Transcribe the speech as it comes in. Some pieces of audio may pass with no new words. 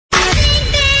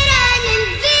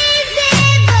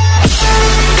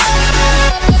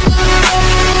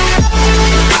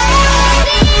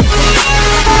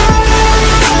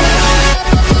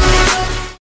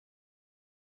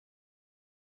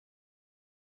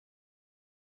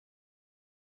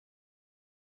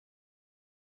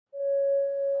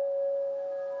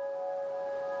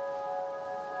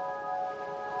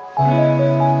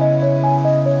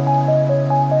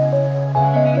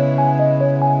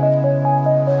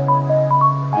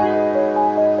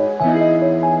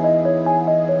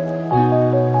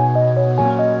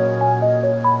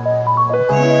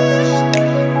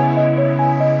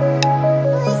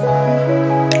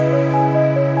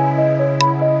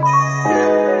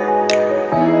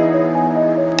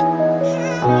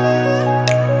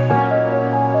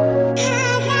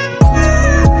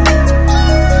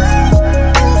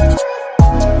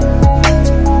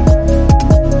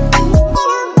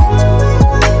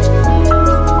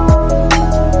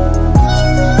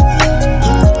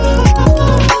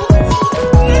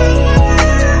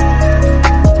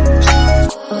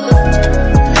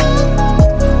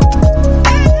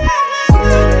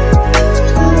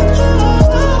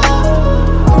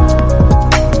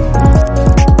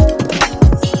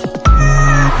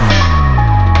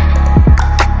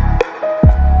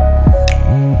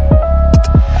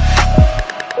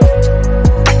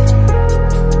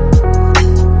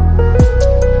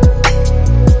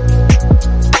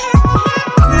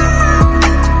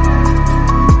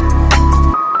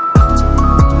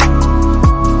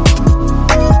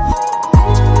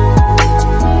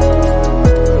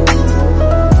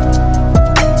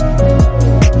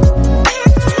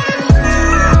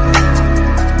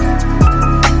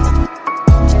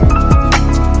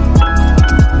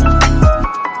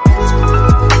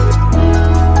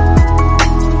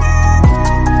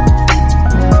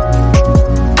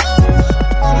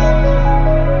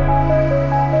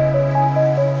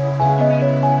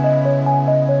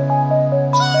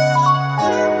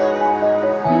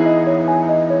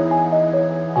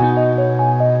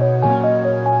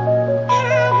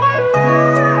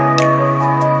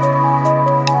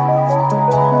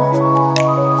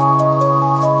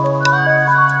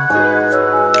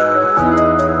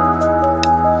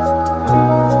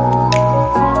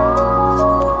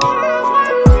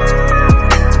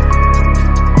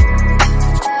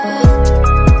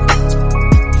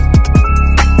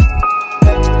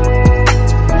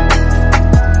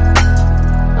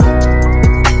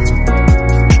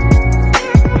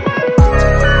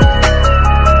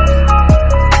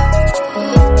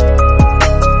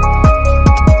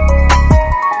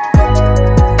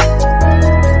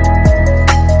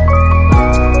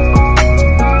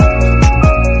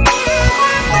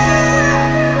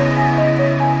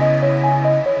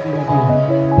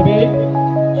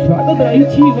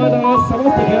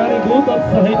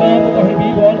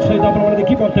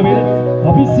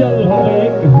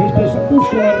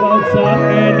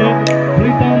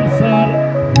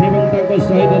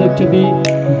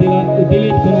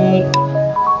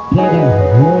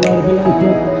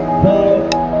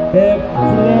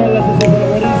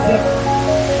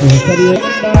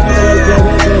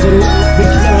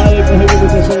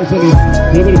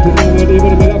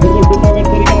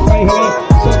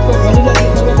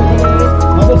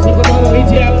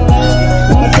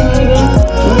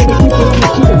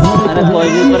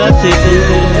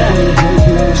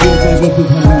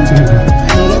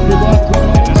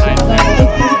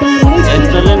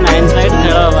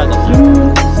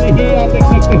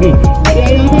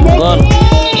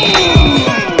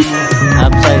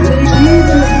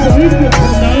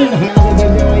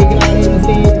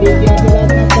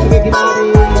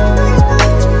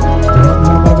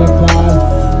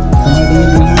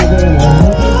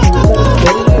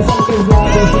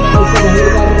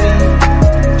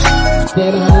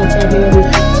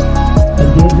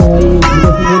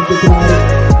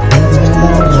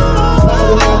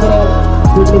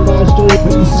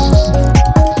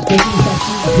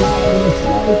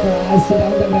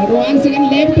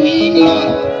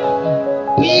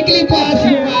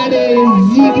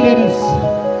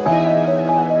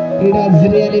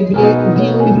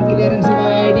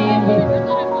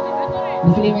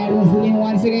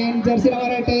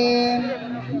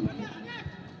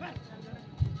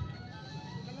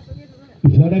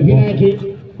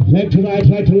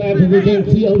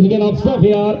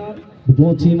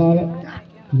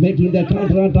Making the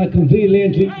counter-attack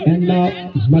brilliantly, and now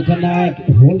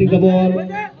Makanak holding the ball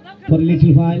for a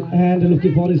little while and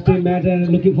looking for his teammate and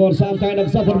looking for some kind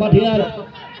of support. But here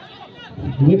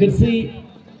we can see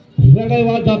Ragai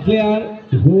was the player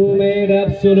who made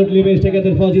absolutely mistake at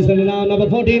the position. And now number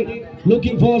 14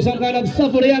 looking for some kind of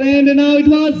support here, and now it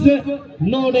was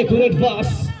not a correct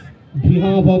pass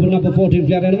behalf of number 14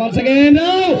 player. And once again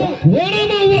now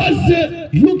Warama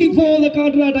was looking for the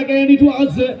counter-attack, and it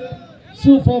was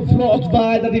super blocked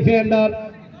by the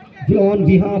defender on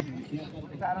behalf.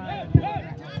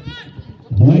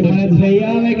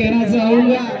 भैया मैं कहना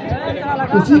चाहूँगा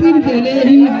कुछ दिन पहले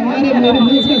ही हमारे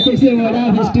Mauritius का सबसे बड़ा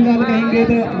फेस्टिवल कहेंगे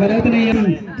तो गलत नहीं है,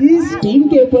 किस टीम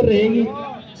के ऊपर रहेगी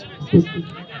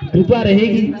कृपा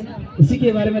रहेगी, इसी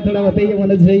के बारे में थोड़ा बताइए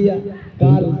मनोज भैया।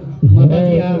 काल माता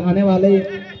जी आने वाले।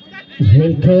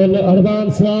 बिल्कुल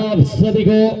एडवांस आप सभी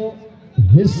को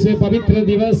इस पवित्र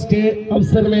दिवस के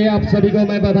अवसर में आप सभी को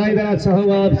मैं बधाई देना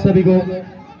चाहूंगा। आप सभी को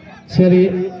चलिए,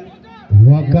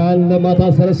 वकाल माता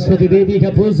सरस्वती देवी का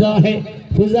पूजा है।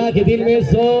 पूजा के दिन में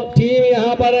जो टीम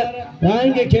यहाँ पर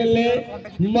आएंगे खेलने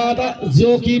माता,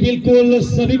 जो कि बिल्कुल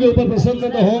सभी के ऊपर प्रसन्न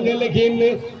तो होंगे, लेकिन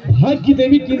भाग्य की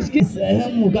देवी किसके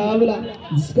अहम मुकाबला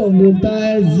जिसको मिलता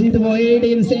है जीत वही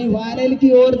टीम सेमीफाइनल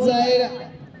की ओर जाएगा।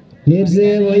 फिर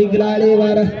से वही खिलाड़ी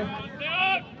बार,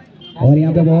 और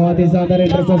यहाँ पे बहुत ही शानदार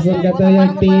इंटरसेप्शन करता है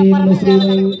टीम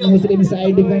मुस्लिम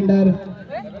साइड डिफेंडर।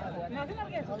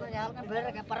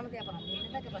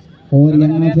 और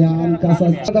यहाँ पे हल्का सा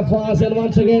the pass and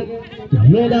once again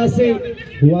Loda Singh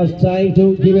was trying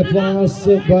to give a pass,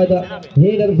 but the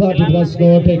header but it was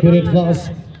not accurate pass,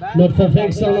 not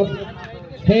perfection of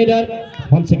header.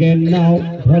 Once again now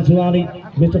Rajwani,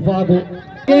 Mr. Fagu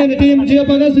again team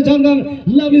Jayapagas Chandan,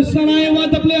 lovely Sanai was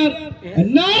the player,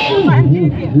 and now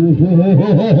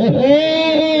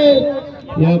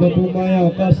yeah, but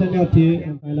Maya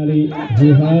Okasamati finally he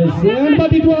has,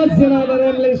 but it was another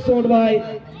endless shot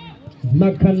by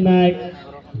Makanai.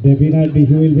 Definitely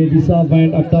he will be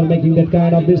disappointed after making that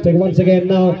kind of mistake. Once again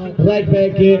now right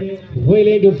back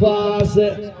willing to pass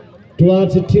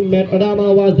towards his teammate.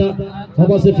 Adama was the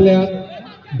opposite player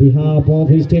behalf of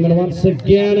his team, and once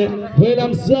again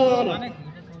Williamson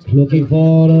looking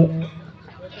for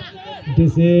to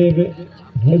save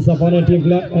his opponent team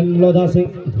player, and Lodha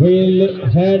Singh will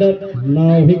head up.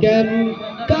 Now he can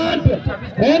cut,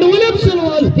 and Williamson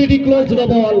was pretty close to the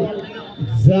ball.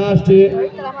 Just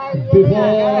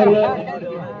before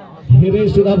he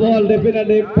reached the ball,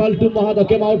 definitely Paltu Mahado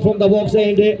came out from the box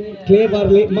and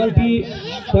cleverly,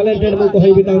 multi-talented move को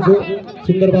है बितांको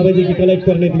सुंदर बाबा जी की collect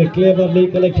करने के लिए cleverly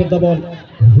collected the ball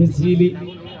easily.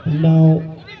 Now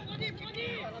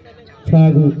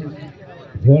Fagu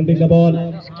holding the ball,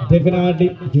 definitely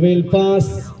will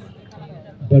pass,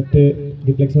 but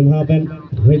deflection happened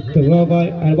with Robai,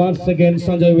 and once again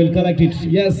Sanjay will collect it.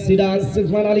 Yes, he does.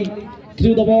 Finally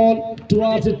threw the ball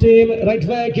towards the team right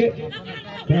back.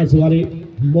 Rajwani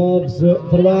moves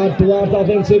forward towards the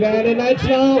offensive end, and it's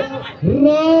now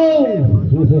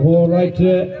wrong right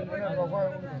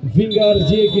finger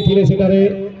J की टीले से करे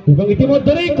এবং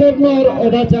ইতিমধ্যেই corner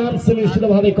ওটা chance নিশ্চিত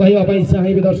ভাবে কহিবা পাই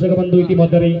চাহিবি দর্শক বন্ধু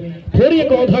ইতিমধ্যেই थोड़ी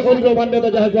কথা কইলো মান্যতা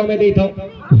যাহাକୁ ଆମେ ଦେଇଥାଉ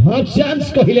हाफ चांस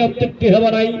কহিଲେ ଅତ୍ୟୁକ୍ତି ହେବ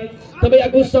ନାହିଁ তবে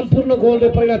ୟାକୁ ସମ୍ପୂର୍ଣ୍ଣ ଗୋଲରେ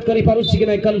ପରିଣତ କରି ପାରୁଛି କି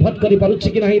ନାହିଁ କନଭର୍ଟ କରି ପାରୁଛି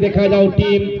କି ନାହିଁ ଦେଖାଯାଉ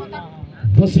team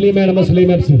Muslim and Muslim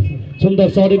FC सुंदर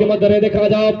शॉट इतिमধ্যে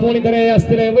ଦେଖାଯାଉ ପୁଣି ଥରେ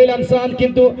ଆସିଥିଲେ ୱିଲିୟମସନ୍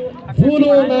କିନ୍ତୁ ଫୁଲ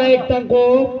ନାୟକ ତାଙ୍କ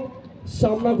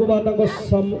ସାମ୍ନାକୁ ବା ତାଙ୍କ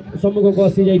ସମ୍ମୁଖକୁ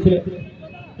ଆସି ଯାଇଥିଲେ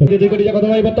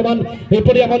बर्तमान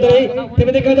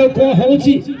देखा जाओ कौन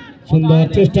होची सुंदर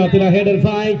चेष्टा थिला हेडर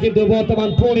फाइन किंतु बर्तमान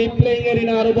पुणी प्लेइंग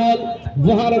एरिना बॉल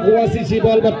वहार गोवासी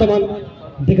बॉल बर्तमान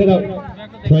देखा जाओ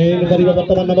थ्रोइन करिबा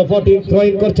बर्तमान नंबर 14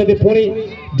 थ्रोइन करछथि पुणी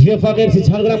ढेफागेर से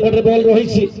झारग्राम गडर बॉल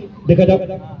रहिछि देखा जाओ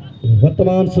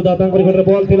बर्तमान सुधा तांकर गडर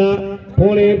बॉल थिला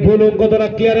पुणी बुलु गदरा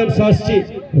क्लियरेंस आछि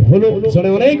बुलु जने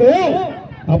अनेक हो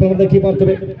आपण देखि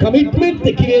पारतबे कमिटमेंट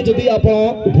देखिए जदि आपण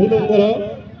बुलुंगर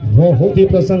बहुत ही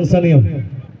प्रशंसनीय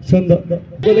सुंदर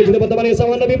बोले जिले बर्तमान ये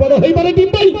सामान्य विपद होई पारे टीम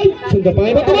भाई सुंदर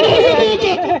पाए बर्तमान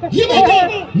ये मौका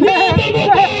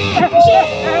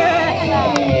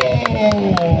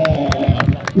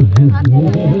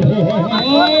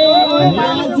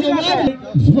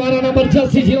नंबर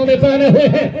 86 जिन्होंने पहने हुए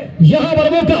हैं यहाँ पर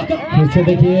मौका फिर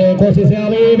देखिए कोशिश है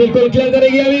अभी बिल्कुल क्लियर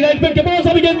करेगी अभी राइट बैक के पास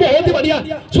अभी गेंद बहुत ही बढ़िया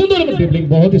सुंदर ड्रिबलिंग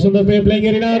बहुत ही सुंदर प्लेइंग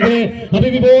एरिना में अभी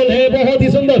भी बॉल है बहुत ही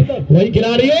सुंदर वही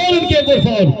खिलाड़ी और उनके ऊपर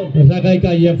फाउल रगाई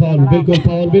का ये फाउल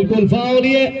बिल्कुल फाउल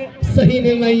ये सही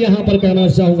निर्णय यहाँ पर कहना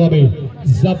चाहूंगा मैं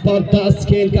जबरदस्त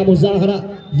खेल का मुजाहरा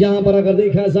यहाँ पर अगर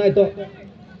देखा जाए तो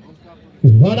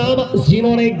वनाम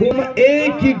जिन्होंने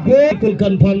एक ही गोल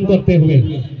कंफर्म करते हुए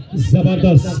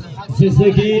जबरदस्त जैसे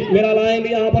कि मेरा लाइन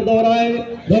यहाँ पर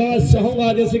दोहराना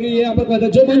चाहूंगा जैसे कि यहाँ पर कहते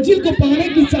हैं जो मंजिल को पाने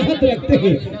की चाहत रखते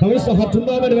हैं हमेशा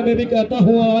टूर्नामेंट में भी कहता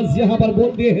हूँ आज यहाँ पर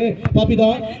बोल दिए हैं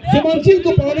पापीदार जो मंजिल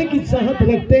को पाने की चाहत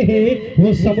रखते हैं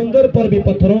वो समुद्र पर भी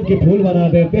पत्थरों के फूल बना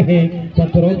देते हैं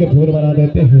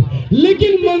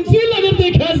लेकिन मंजिल अगर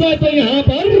देखा जाए तो यहाँ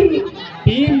पर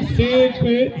टीम सिर्फ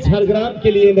झारग्राम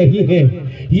के लिए नहीं है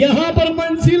यहाँ पर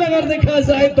मंजिल अगर देखा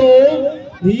जाए तो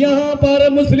यहाँ पर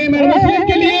मुस्लिम और मुस्लिम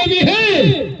के लिए भी है,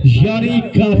 यानी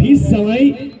काफी समय,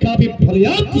 काफी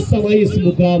पर्याप्त समय इस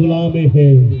मुकाबला में है।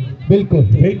 बिल्कुल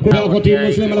बिल्कुल टीम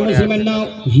मुस्लिम और मुस्लिम and now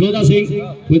Loda Singh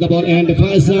with the ball and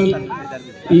Faisal,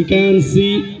 you can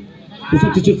see the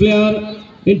substitute player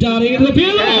entering into the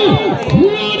field.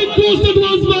 What a cross that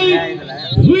was by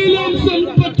Williamson,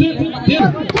 but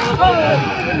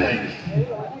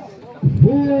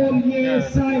ये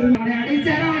साइड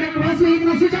क्रॉस एक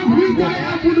मैसेज हुई तो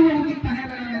आप बोलो कितना है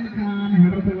खान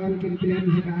हर प्रकार के प्लेयर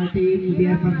से का टीम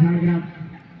दिया पर झाड़ग्राम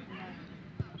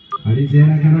अरे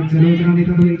जरा करो चलो जरा नहीं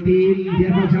तो टीम दिया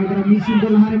पर झाड़ग्राम मिस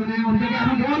बॉल हारे बनाया उनके क्या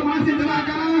बॉल वहां से चला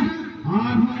करो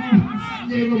और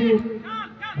संजय बाबू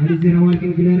अरे जरा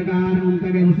वर्किंग प्लेयर का उनका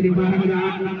के मुस्लिम 12 का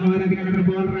 8 नंबर के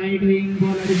ball right wing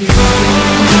ball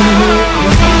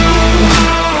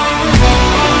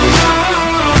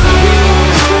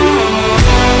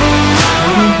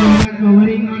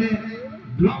covering वाले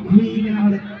ब्लॉक हुई है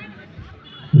वाले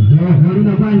हरी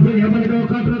ना पाए से यहाँ पर तो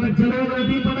काटरा तक चले गए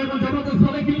टीम बने को जबरदस्त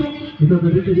वाले की तो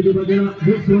कभी कभी वगैरह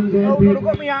बहुत सुन गए थे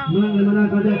मना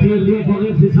कर दिया ठीक लिए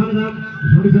फॉरवर्ड से सारा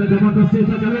थोड़ी सी जबरदस्त से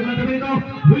चलेगा कभी तो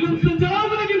विलियमसन जवाब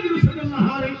लेकिन दूसरे में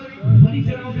हारे बड़ी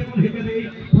जगह पे कौन है दे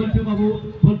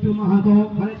पलटू महातो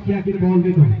हर क्या की बॉल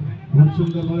देखो बहुत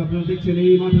सुंदर बॉल अपने देख से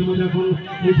नहीं मात्र मजा को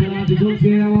इतना बिजोल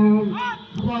से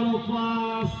बॉल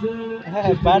पास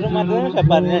पार मात्र से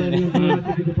पार नहीं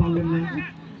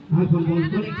आखिर बॉल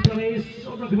कनेक्ट करे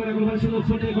सोटा दिवारा को सुंदर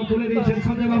छोटे को तुले दिए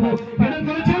संजय बाबू हेडर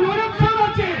করেছেন ওরকম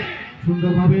আছে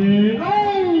সুন্দর ভাবে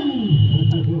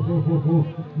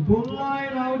গোল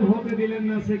লাইন আউট হতে দিলেন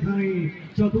না সেখানে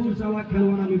চতুর চালাক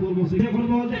খেলোয়াড় আমি বলবো সে এখন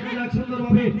বল দেখা যাক সুন্দর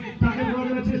ভাবে তাকে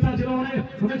করার চেষ্টা ছিল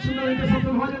অনেক সুন্দর এটা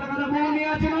সফল হয়ে দেখা যায় বল নিয়ে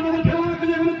আছে মানবের খেলোয়াড়কে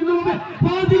যেখানে তুলে হবে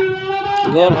বল দিলেন না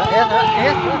গোল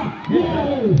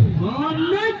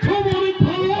অনেক খবর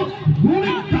ভালো গোল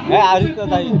आज तो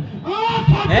था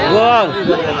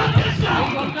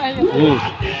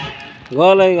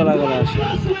गोल ही गला गला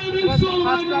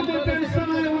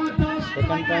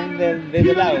सेकंड टाइम दे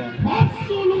दिला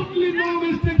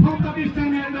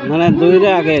माने दुई रे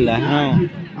आगे ला हां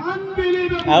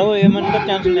आओ ये मन का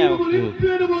चांस नहीं आओ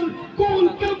goal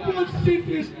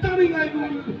capacity starting I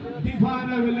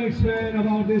divine will explain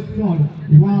about this shot.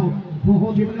 Wow,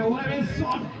 बहुत ही बढ़िया what a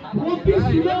shot, बहुत ही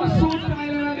सुंदर shot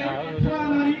टाइलर ने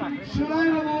फ्रानारी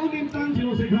शराइला बहुत इंटेंसिव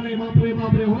से खाने बाप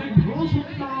रे অনেক ভালো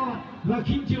শটটা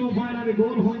রাখিছে ও ফাইনালে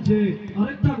গোল হয়েছে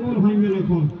আরেকটা গোল হয়ে গেল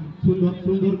এখন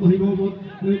সুন্দর কহিব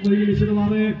কইলি ছিল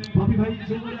ভাবে পাপি ভাই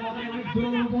সুন্দর ভাবে অনেক দূর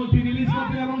বলটি রিলিজ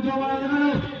করতে এবং জওয়ার দেখানো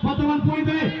বর্তমান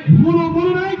পয়েন্টে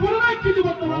বড় নাই কিন্তু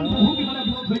বর্তমান বহুত বড়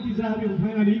ব্লক হইছে যাবে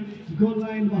ফাইনালি গোল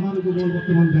লাইন বাহার গো বল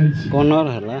বর্তমান যাইছে कॉर्नर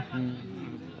हला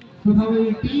तो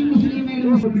टीम मुस्लिम में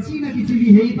लोग किसी ना किसी भी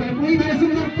है पर कोई बड़ा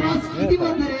सुंदर क्रॉस कितनी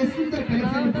बार है सुंदर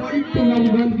कलेक्शन पॉइंट टू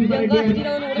गोल की बारे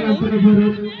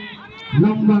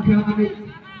लंबा खेला में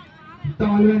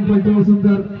तालवेन पलटो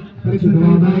सुंदर कलेक्शन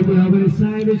भाई को यहाँ पर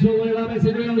साइड जोड़ा में से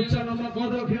उच्च लंबा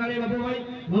कदर खिलाड़ी बाबू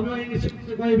भाई निश्चित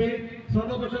कहबे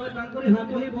सर्वप्रथम तांकरी हाथ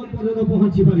ही बॉल पर्यंत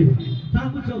पहुंची परिबे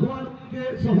तांकु जोहार के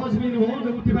सहज भी हो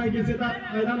जो भाई के सेता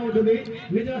मैदान उठे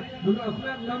निज हम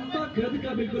अपना लंबा कद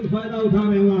का बिल्कुल फायदा उठा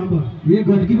रहे हैं वहां पर ये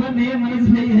गोलकीपर ने मनस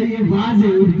नहीं है ये बाज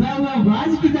है उड़ता हुआ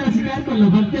बाज की तरह शिकार को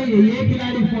लपकते है ये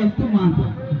खिलाड़ी फालतू मानता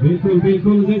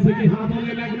बिल्कुल जैसे कि हाथों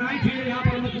में मैग्नेट है यहां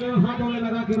पर मतलब हाथों में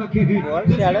लगा के रखे हैं बॉल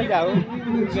से आड़े जाओ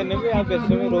कहने भी आप बेस्ट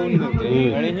में रोल करते हैं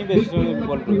बड़े ही बेस्ट में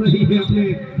बॉल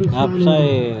आप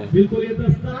साए बिल्कुल ये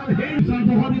दस्तार है इंसान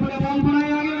बहुत ही बड़ा बॉल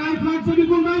बनाया आगे राइट फ्लैग से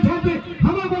बिल्कुल नहीं छोड़ते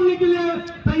हवा बोलने के लिए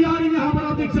तैयारी में यहां पर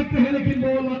आप देख सकते हैं लेकिन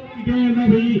बॉल गेम में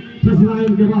भी टच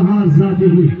लाइन के बाहर जाती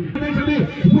हुई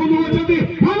बोलो जल्दी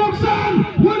नुकसान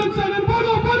बोलो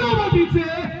पीछे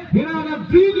हिराना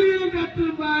brilliant at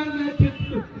bye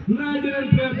Nigerian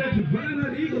player that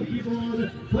finally got the ball.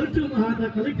 Pultu Mahata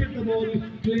collected the ball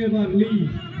cleverly,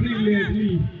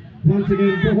 brilliantly. Once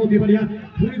again, बहुत ही बढ़िया.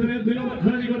 पूरी तरह दिलों पर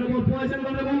खड़ा निकलने बॉल पोजीशन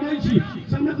करने बॉल नहीं छी.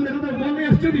 सामने को देखा था बॉल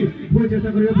नहीं स्टेडी. पूरी चेष्टा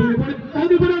करिए पूरी बॉल. बहुत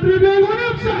ही बड़ा ड्रिबल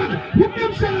ऑप्शन.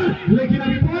 लेकिन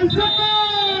अभी पोजीशन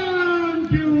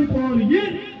के ऊपर ये.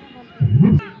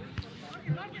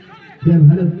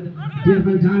 जब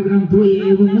झारग्राम 2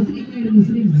 एवं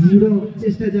मुस्लिम 0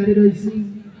 चेष्टा जारी रही.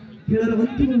 खेलर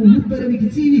अंतिम मुहूर्त में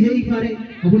किसी भी है पारे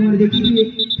अपन माने देखिए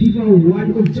फीफा वर्ल्ड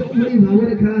कप जो बड़ी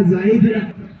भावरे खेला जायଥିଲା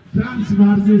फ्रांस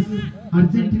वर्सेस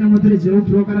अर्जेंटीना मध्य जो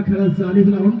प्रकार खेला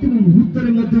जायଥିଲା अंतिम मुहूर्त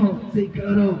रे मध्य से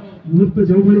खेलर मुहूर्त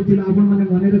जो बड़ी थिला अपन माने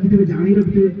माने रखिथे जानि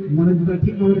रखिथे माने जता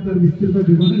ठीक भावरे तार विस्तृत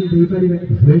विवरण देई परिबे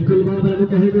बिल्कुल बाबा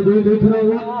कहिबे दो थरा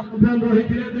हुआ उदल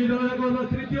रहिथिले दुई दल को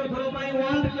तृतीय थर पाई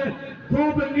वर्ल्ड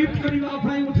कप लिफ्ट करिवा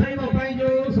पाई उठाइवा पाई जो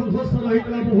संघर्ष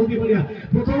रहितला बहुत ही बढ़िया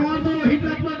प्रथमार्ध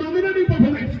रहितला डोमिनेटिंग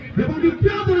परफॉर्मेंस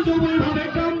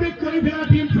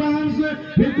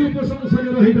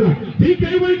ହେଇଥିଲା ଠିକ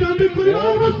ଏଇଭଳି କାମ କରିବା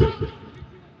ଅବଶ୍ୟ।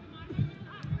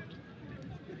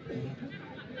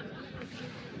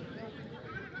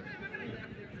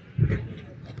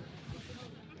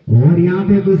 और यहाँ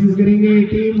पे कोशिश करेंगे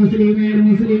टीम मुस्लिम एंड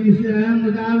मुस्लिम इस्लाम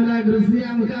मुकाबला ग्रुसिया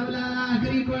मुकाबला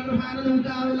आखिरी क्वार्टर फाइनल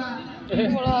मुकाबला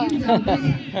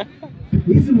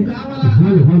इस मुकाबला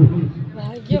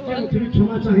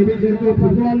क्षमा चाहिए जेको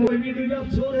फुटबॉल विश्व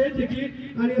छोड़े जेकी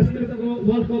आणि असले तको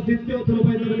वर्ल्ड कप द्वितीय थर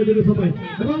पाई तक देले सपाई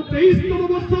এবং 23তম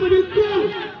বছর বিলকুল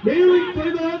এই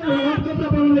কইদ ওয়ার্ল্ড কপ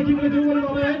পালন দেখি বলে যে বলে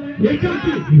ভাবে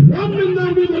এইকাকি ওয়ান মেম্বার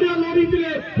বি বলিয়া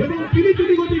লড়িছিলে এবং তিনি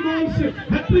দুটি গতি গোলস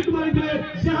হ্যাট্রিক মারিছিলে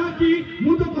যাহা কি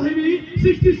মু তো কহিবি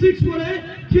 66 পরে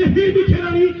কেহি বি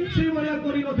খেলানি সেই বলিয়া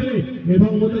করি নথিলে এবং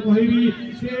মু তো কহিবি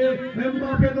সে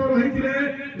এমবাপে তো রহিছিলে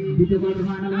দ্বিতীয় কোয়ার্টার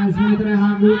ফাইনাল ম্যাচ ভিতরে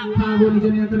হাগু নিজ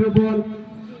নিয়ন্ত্রণ বল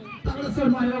তাহলে সর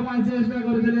মারিবা পাঁচ চেষ্টা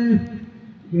করেছিলে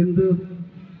কিন্তু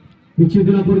କିଛି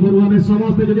ଦିନ ପୂର୍ବରୁ ଆମେ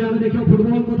ସମସ୍ତେ ଯଦି ଆମେ ଦେଖିବା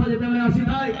ଫୁଟବଲ କଥା ଯେତେବେଳେ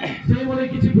ଆସିଥାଏ ସେଇଭଳି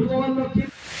କିଛି ଫୁଟବଲ